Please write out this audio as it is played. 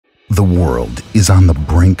The world is on the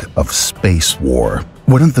brink of space war.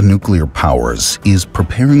 One of the nuclear powers is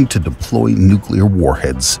preparing to deploy nuclear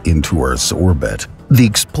warheads into Earth's orbit. The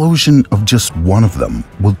explosion of just one of them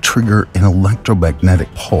will trigger an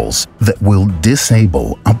electromagnetic pulse that will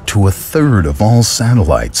disable up to a third of all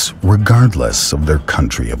satellites, regardless of their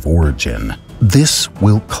country of origin. This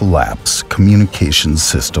will collapse communication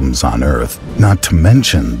systems on Earth, not to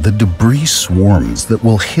mention the debris swarms that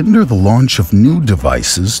will hinder the launch of new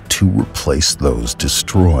devices to replace those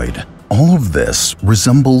destroyed. All of this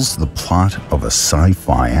resembles the plot of a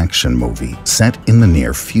sci-fi action movie set in the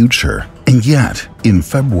near future. And yet, in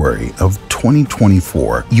February of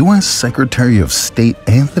 2024, U.S. Secretary of State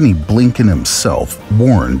Anthony Blinken himself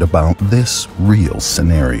warned about this real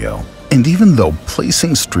scenario. And even though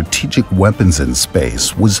placing strategic weapons in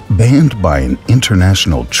space was banned by an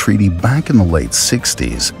international treaty back in the late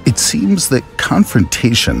 60s, it seems that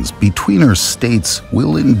confrontations between our states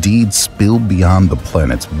will indeed spill beyond the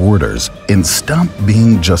planet's borders and stop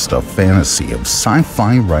being just a fantasy of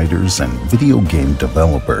sci-fi writers and video game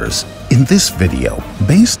developers. In this video,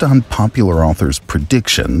 based on popular authors'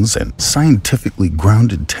 predictions and scientifically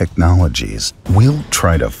grounded technologies, we'll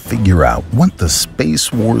try to figure out what the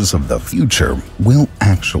space wars of the future will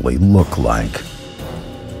actually look like.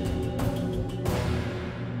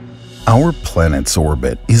 Our planet's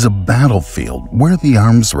orbit is a battlefield where the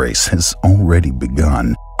arms race has already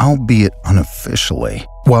begun, albeit unofficially.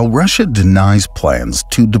 While Russia denies plans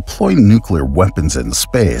to deploy nuclear weapons in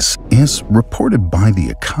space, as reported by The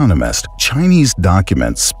Economist, Chinese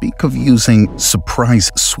documents speak of using surprise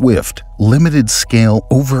swift, limited-scale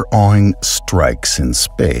overawing strikes in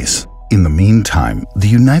space. In the meantime, the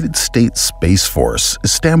United States Space Force,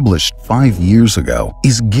 established 5 years ago,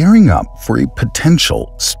 is gearing up for a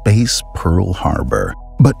potential space Pearl Harbor.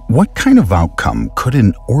 But what kind of outcome could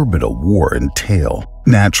an orbital war entail?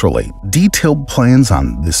 Naturally, detailed plans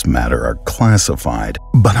on this matter are classified,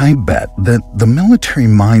 but I bet that the military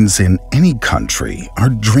minds in any country are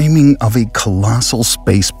dreaming of a colossal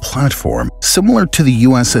space platform similar to the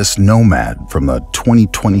USS Nomad from the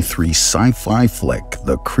 2023 sci-fi flick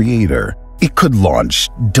The Creator. It could launch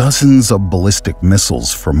dozens of ballistic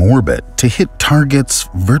missiles from orbit to hit targets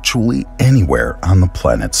virtually anywhere on the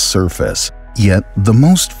planet's surface. Yet, the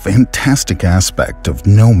most fantastic aspect of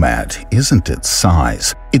Nomad isn't its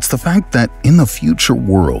size. It's the fact that in the future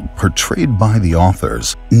world portrayed by the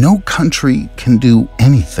authors, no country can do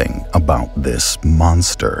anything about this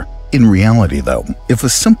monster. In reality, though, if a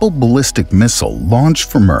simple ballistic missile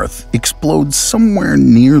launched from Earth explodes somewhere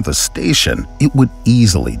near the station, it would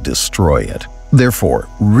easily destroy it. Therefore,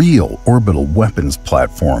 real orbital weapons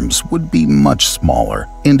platforms would be much smaller,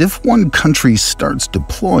 and if one country starts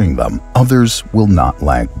deploying them, others will not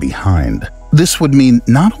lag behind. This would mean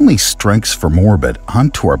not only strikes from orbit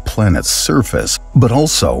onto our planet's surface, but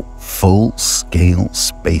also full-scale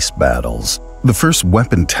space battles. The first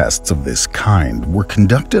weapon tests of this kind were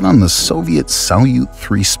conducted on the Soviet Salyut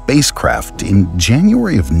 3 spacecraft in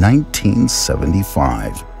January of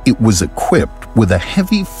 1975. It was equipped with a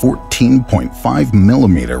heavy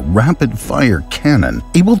 14.5mm rapid-fire cannon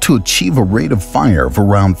able to achieve a rate of fire of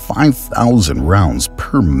around 5,000 rounds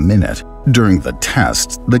per minute. During the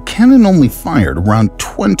tests, the cannon only fired around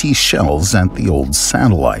 20 shells at the old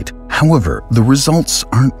satellite. However, the results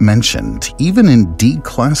aren't mentioned even in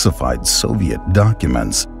declassified Soviet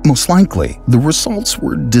documents. Most likely, the results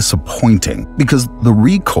were disappointing because the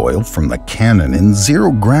recoil from the cannon in zero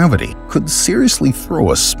gravity could seriously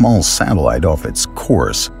throw a small satellite off its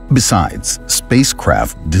course. Besides,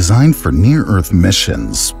 spacecraft designed for near-Earth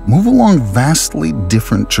missions move along vastly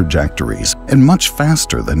different trajectories and much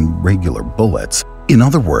faster than regular bullets. In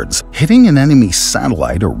other words, hitting an enemy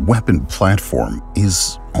satellite or weapon platform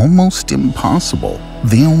is almost impossible.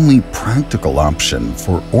 The only practical option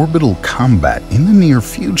for orbital combat in the near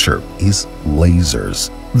future is lasers.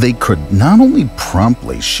 They could not only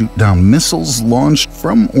promptly shoot down missiles launched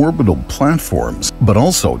from orbital platforms, but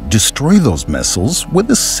also destroy those missiles with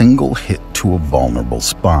a single hit to a vulnerable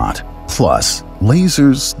spot. Plus,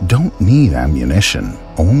 lasers don't need ammunition,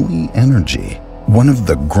 only energy. One of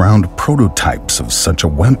the ground prototypes of such a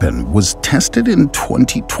weapon was tested in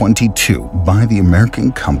 2022 by the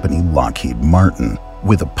American company Lockheed Martin.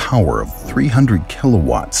 With a power of 300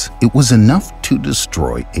 kilowatts, it was enough to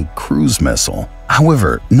destroy a cruise missile.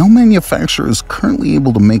 However, no manufacturer is currently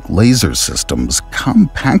able to make laser systems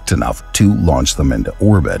compact enough to launch them into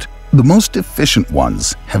orbit. The most efficient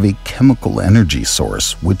ones have a chemical energy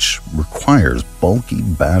source which requires bulky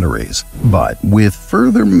batteries. But with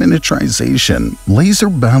further miniaturization, laser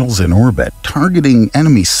battles in orbit targeting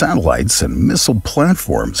enemy satellites and missile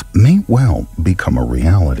platforms may well become a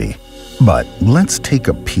reality. But let's take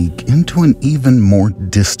a peek into an even more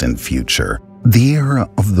distant future, the era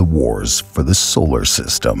of the wars for the solar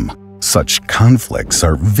system. Such conflicts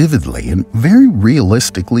are vividly and very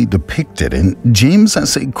realistically depicted in James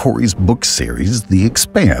S. A. Corey's book series The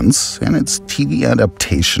Expanse and its TV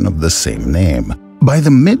adaptation of the same name. By the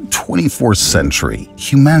mid-24th century,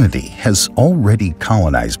 humanity has already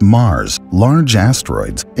colonized Mars, large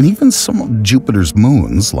asteroids, and even some of Jupiter's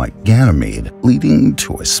moons like Ganymede, leading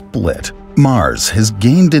to a split. Mars has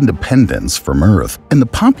gained independence from Earth, and the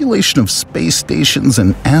population of space stations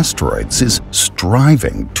and asteroids is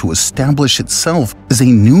striving to establish itself as a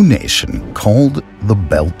new nation called the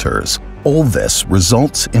Belters. All this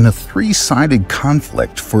results in a three-sided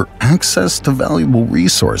conflict for access to valuable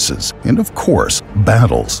resources and, of course,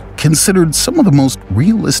 battles, considered some of the most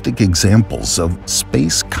realistic examples of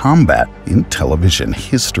space combat in television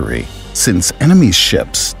history. Since enemy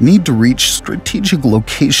ships need to reach strategic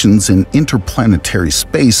locations in interplanetary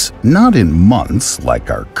space not in months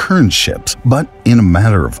like our current ships, but in a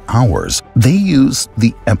matter of hours, they use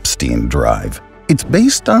the Epstein drive. It's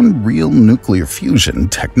based on real nuclear fusion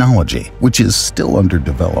technology, which is still under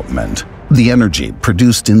development. The energy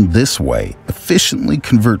produced in this way efficiently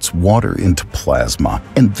converts water into plasma,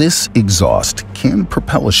 and this exhaust can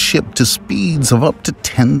propel a ship to speeds of up to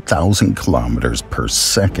 10,000 kilometers per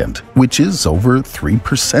second, which is over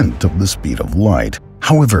 3% of the speed of light.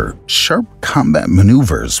 However, sharp combat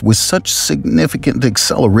maneuvers with such significant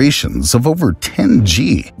accelerations of over 10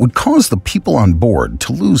 G would cause the people on board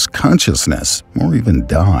to lose consciousness or even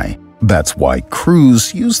die. That's why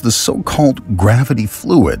crews use the so-called gravity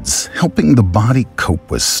fluids, helping the body cope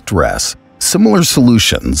with stress. Similar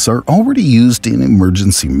solutions are already used in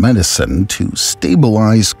emergency medicine to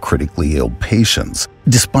stabilize critically ill patients.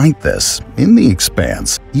 Despite this, in The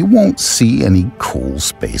Expanse, you won't see any cool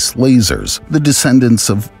space lasers, the descendants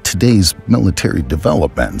of today's military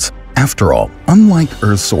developments. After all, unlike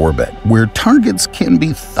Earth's orbit, where targets can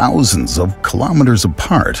be thousands of kilometers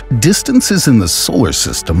apart, distances in the solar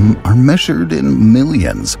system are measured in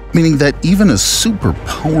millions, meaning that even a super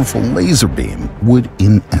powerful laser beam would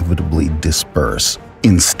inevitably disperse.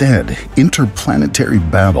 Instead, interplanetary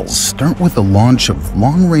battles start with the launch of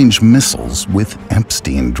long-range missiles with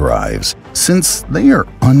Epstein drives. Since they are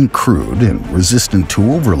uncrewed and resistant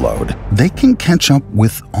to overload, they can catch up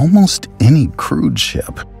with almost any crewed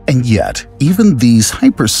ship. And yet, even these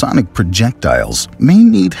hypersonic projectiles may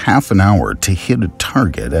need half an hour to hit a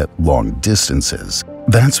target at long distances.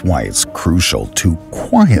 That's why it's crucial to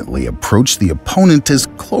quietly approach the opponent as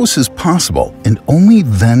close as possible and only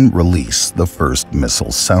then release the first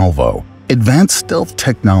missile salvo. Advanced stealth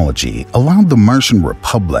technology allowed the Martian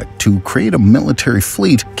Republic to create a military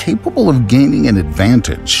fleet capable of gaining an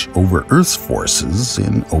advantage over Earth's forces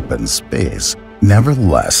in open space.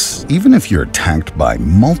 Nevertheless, even if you're attacked by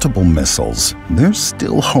multiple missiles, there's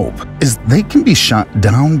still hope, as they can be shot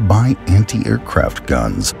down by anti-aircraft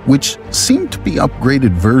guns, which seem to be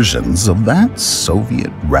upgraded versions of that Soviet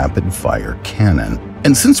rapid-fire cannon.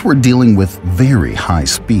 And since we're dealing with very high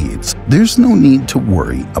speeds, there's no need to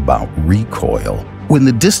worry about recoil. When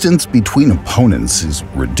the distance between opponents is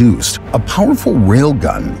reduced, a powerful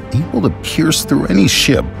railgun able to pierce through any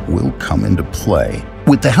ship will come into play.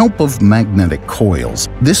 With the help of magnetic coils,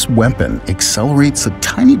 this weapon accelerates a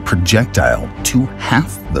tiny projectile to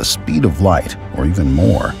half the speed of light, or even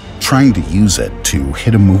more. Trying to use it to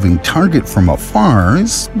hit a moving target from afar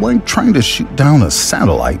is like trying to shoot down a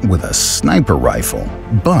satellite with a sniper rifle.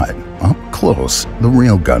 But up close, the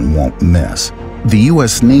railgun won't miss. The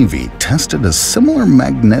U.S. Navy tested a similar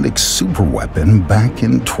magnetic superweapon back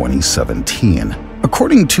in 2017.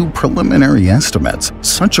 According to preliminary estimates,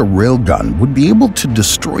 such a railgun would be able to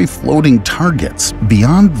destroy floating targets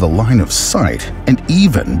beyond the line of sight and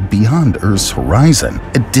even beyond Earth's horizon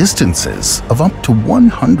at distances of up to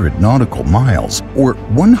 100 nautical miles or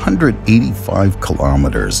 185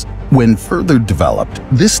 kilometers. When further developed,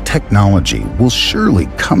 this technology will surely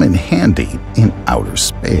come in handy in outer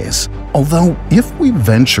space. Although, if we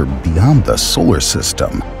venture beyond the solar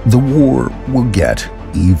system, the war will get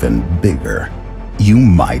even bigger. You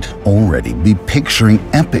might already be picturing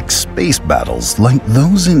epic space battles like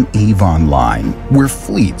those in EVE Online, where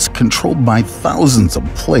fleets controlled by thousands of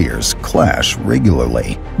players clash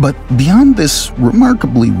regularly. But beyond this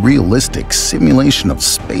remarkably realistic simulation of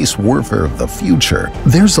space warfare of the future,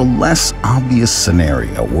 there's a less obvious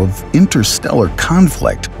scenario of interstellar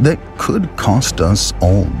conflict that could cost us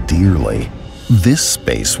all dearly. This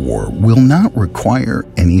space war will not require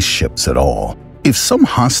any ships at all. If some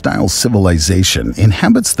hostile civilization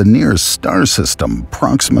inhabits the nearest star system,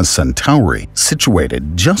 Proxima Centauri,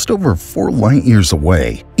 situated just over 4 light-years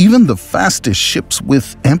away, even the fastest ships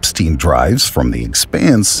with Epstein drives from the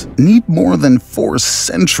Expanse need more than 4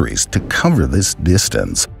 centuries to cover this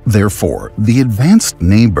distance. Therefore, the advanced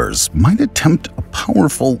neighbors might attempt a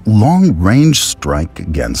powerful, long-range strike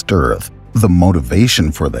against Earth. The motivation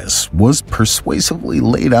for this was persuasively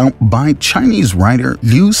laid out by Chinese writer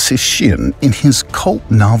Liu Cixin in his cult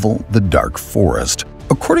novel The Dark Forest.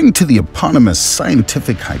 According to the eponymous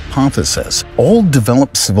scientific hypothesis, all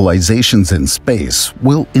developed civilizations in space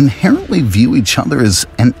will inherently view each other as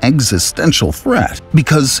an existential threat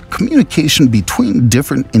because communication between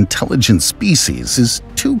different intelligent species is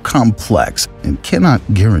too complex and cannot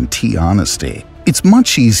guarantee honesty. It's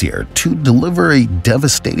much easier to deliver a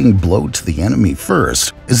devastating blow to the enemy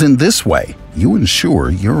first, as in this way, you ensure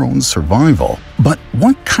your own survival. But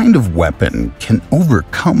what kind of weapon can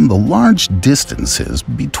overcome the large distances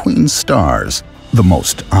between stars? The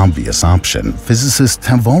most obvious option physicists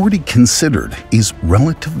have already considered is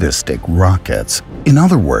relativistic rockets. In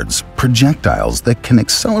other words, projectiles that can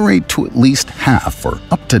accelerate to at least half or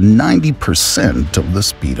up to 90% of the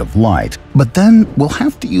speed of light. But then we'll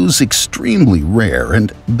have to use extremely rare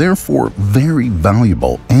and therefore very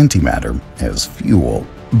valuable antimatter as fuel.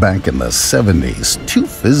 Back in the 70s, 2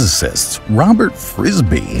 physicists, Robert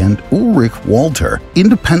Frisbee and Ulrich Walter,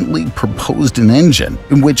 independently proposed an engine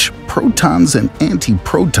in which protons and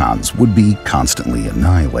antiprotons would be constantly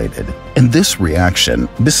annihilated. And this reaction,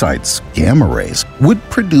 besides gamma rays, would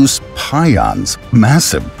produce pions,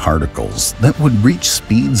 massive particles that would reach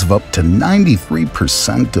speeds of up to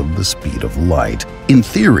 93% of the speed of light. In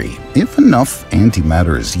theory, if enough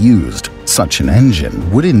antimatter is used, such an engine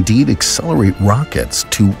would indeed accelerate rockets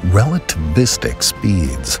to relativistic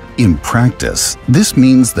speeds. In practice, this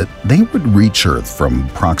means that they would reach Earth from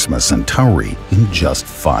Proxima Centauri in just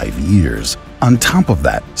 5 years. On top of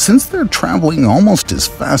that, since they're traveling almost as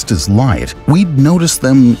fast as light, we'd notice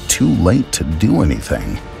them too late to do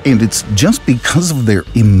anything. And it's just because of their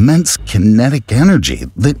immense kinetic energy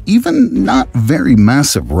that even not very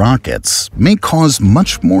massive rockets may cause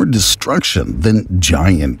much more destruction than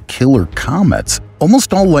giant killer comets.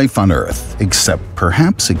 Almost all life on Earth, except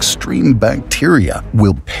perhaps extreme bacteria,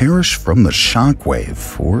 will perish from the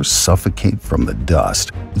shockwave or suffocate from the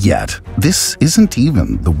dust. Yet, this isn't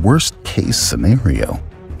even the worst-case scenario.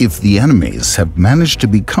 If the enemies have managed to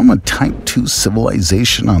become a Type 2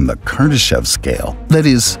 civilization on the Kardashev scale, that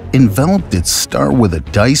is, enveloped its star with a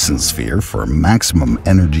Dyson sphere for maximum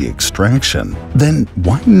energy extraction, then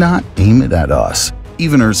why not aim it at us?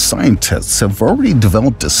 Even our scientists have already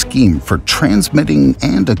developed a scheme for transmitting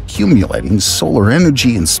and accumulating solar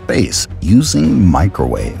energy in space using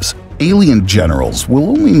microwaves. Alien generals will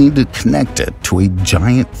only need to connect it to a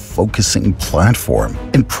giant focusing platform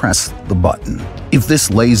and press the button. If this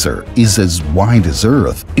laser is as wide as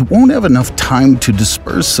Earth, it won't have enough time to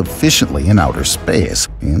disperse sufficiently in outer space,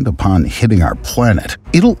 and upon hitting our planet,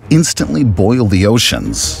 it'll instantly boil the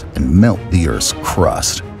oceans and melt the Earth's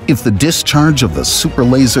crust. If the discharge of the super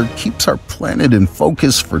laser keeps our planet in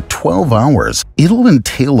focus for 12 hours, it'll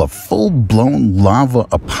entail a full-blown lava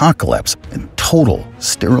apocalypse and total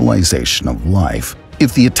sterilization of life.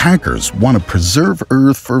 If the attackers want to preserve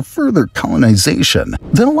Earth for further colonization,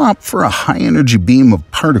 they'll opt for a high-energy beam of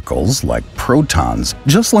particles like protons,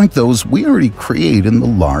 just like those we already create in the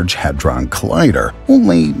Large Hadron Collider,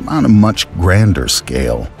 only on a much grander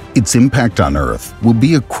scale. Its impact on Earth will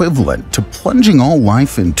be equivalent to plunging all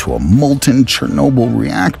life into a molten Chernobyl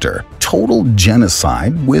reactor, total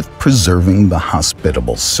genocide with preserving the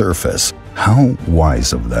hospitable surface. How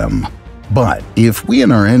wise of them. But if we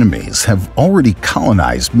and our enemies have already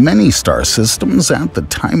colonized many star systems at the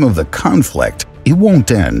time of the conflict, it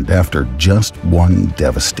won't end after just one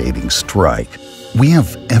devastating strike. we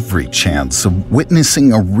have every chance of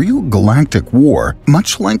witnessing a real galactic war,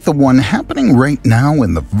 much like the one happening right now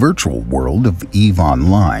in the virtual world of EVE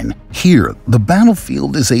Online. Here, the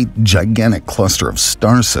battlefield is a gigantic cluster of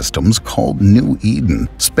star systems called New Eden,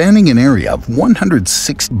 spanning an area of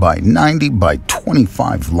 160 by 90 by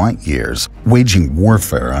 25 light-years. Waging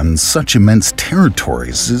warfare on such immense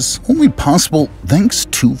territories is only possible thanks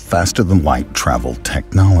to faster-than-light travel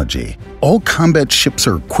technology. All combat ships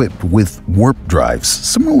are equipped with warp drives,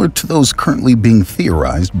 similar to those currently being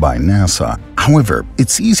theorized by NASA. However,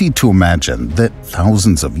 it's easy to imagine that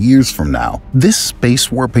thousands of years from now, this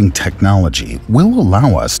space warping technology will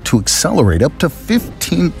allow us to accelerate up to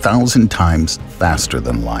 15,000 times faster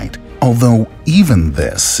than light. Although even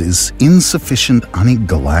this is insufficient on a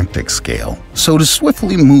galactic scale. So to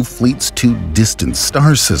swiftly move fleets to distant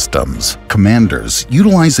star systems, commanders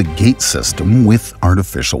utilize a gate system with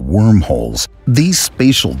artificial wormholes. These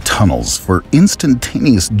spatial tunnels for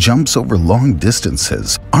instantaneous jumps over long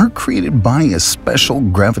distances are created by a special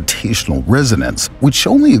gravitational resonance which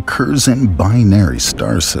only occurs in binary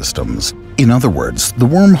star systems. In other words, the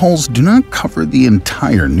wormholes do not cover the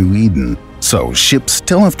entire New Eden, so ships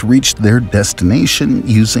still have to reach their destination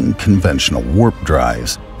using conventional warp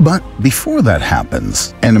drives. But before that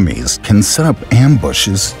happens, enemies can set up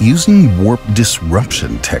ambushes using warp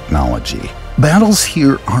disruption technology. Battles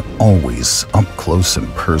here are always up close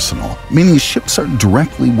and personal, meaning ships are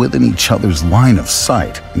directly within each other's line of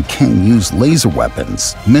sight and can use laser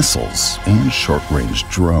weapons, missiles, and short-range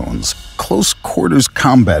drones. Close quarters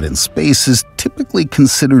combat in space is typically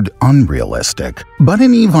considered unrealistic, but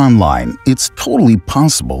in EVE Online, it's totally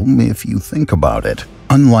possible if you think about it.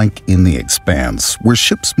 Unlike in The Expanse, where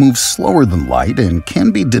ships move slower than light and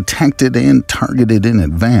can be detected and targeted in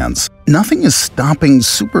advance, nothing is stopping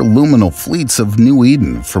superluminal fleets of New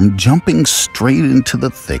Eden from jumping straight into the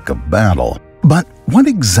thick of battle. But what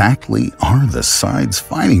exactly are the sides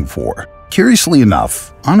fighting for? Curiously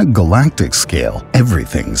enough, on a galactic scale,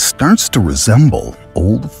 everything starts to resemble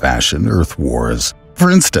old-fashioned Earth wars.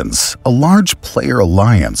 For instance, a large player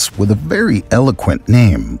alliance with a very eloquent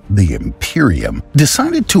name, the Imperium,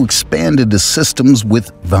 decided to expand into systems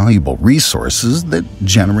with valuable resources that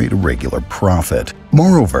generate a regular profit.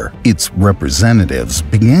 Moreover, its representatives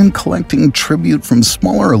began collecting tribute from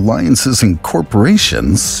smaller alliances and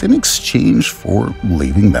corporations in exchange for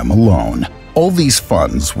leaving them alone. All these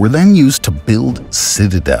funds were then used to build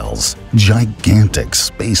citadels, gigantic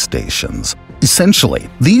space stations. Essentially,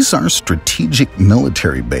 these are strategic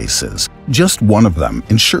military bases. Just one of them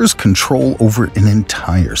ensures control over an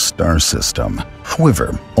entire star system.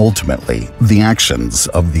 However, ultimately, the actions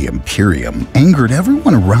of the Imperium angered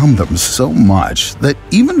everyone around them so much that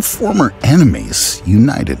even former enemies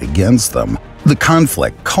united against them. The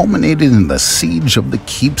conflict culminated in the siege of the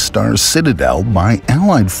Keepstar Citadel by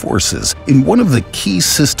Allied forces in one of the key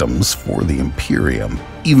systems for the Imperium.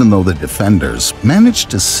 Even though the defenders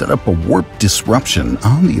managed to set up a warp disruption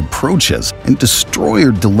on the approaches and destroy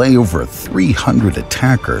or delay over 300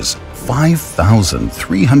 attackers,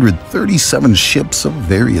 5,337 ships of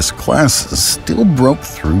various classes still broke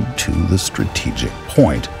through to the strategic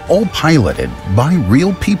point, all piloted by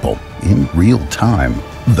real people in real time.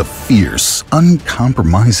 The fierce,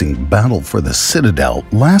 uncompromising battle for the Citadel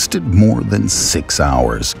lasted more than 6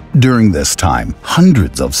 hours. During this time,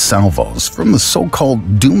 hundreds of salvos from the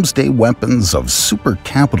so-called doomsday weapons of super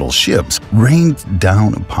capital ships rained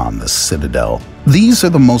down upon the Citadel. These are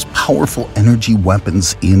the most powerful energy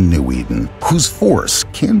weapons in New Eden, whose force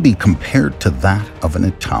can be compared to that of an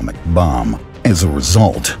atomic bomb. As a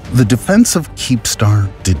result, the defense of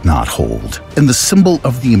Keepstar did not hold, and the symbol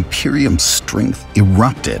of the Imperium's strength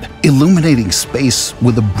erupted, illuminating space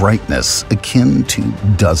with a brightness akin to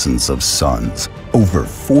dozens of suns. Over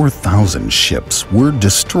 4,000 ships were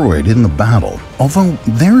destroyed in the battle, although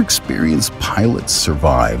their experienced pilots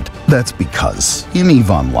survived. That's because, in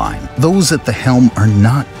EVE Online, those at the helm are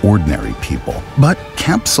not ordinary people, but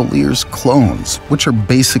Capsuleer's clones, which are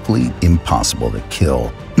basically impossible to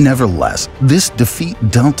kill. Nevertheless, this defeat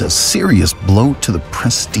dealt a serious blow to the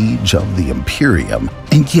prestige of the Imperium,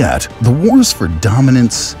 and yet the wars for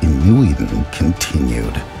dominance in New Eden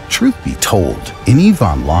continued. Truth be told, in EVE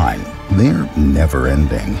Online, they're never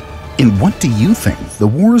ending. And what do you think the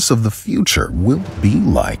wars of the future will be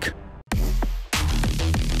like?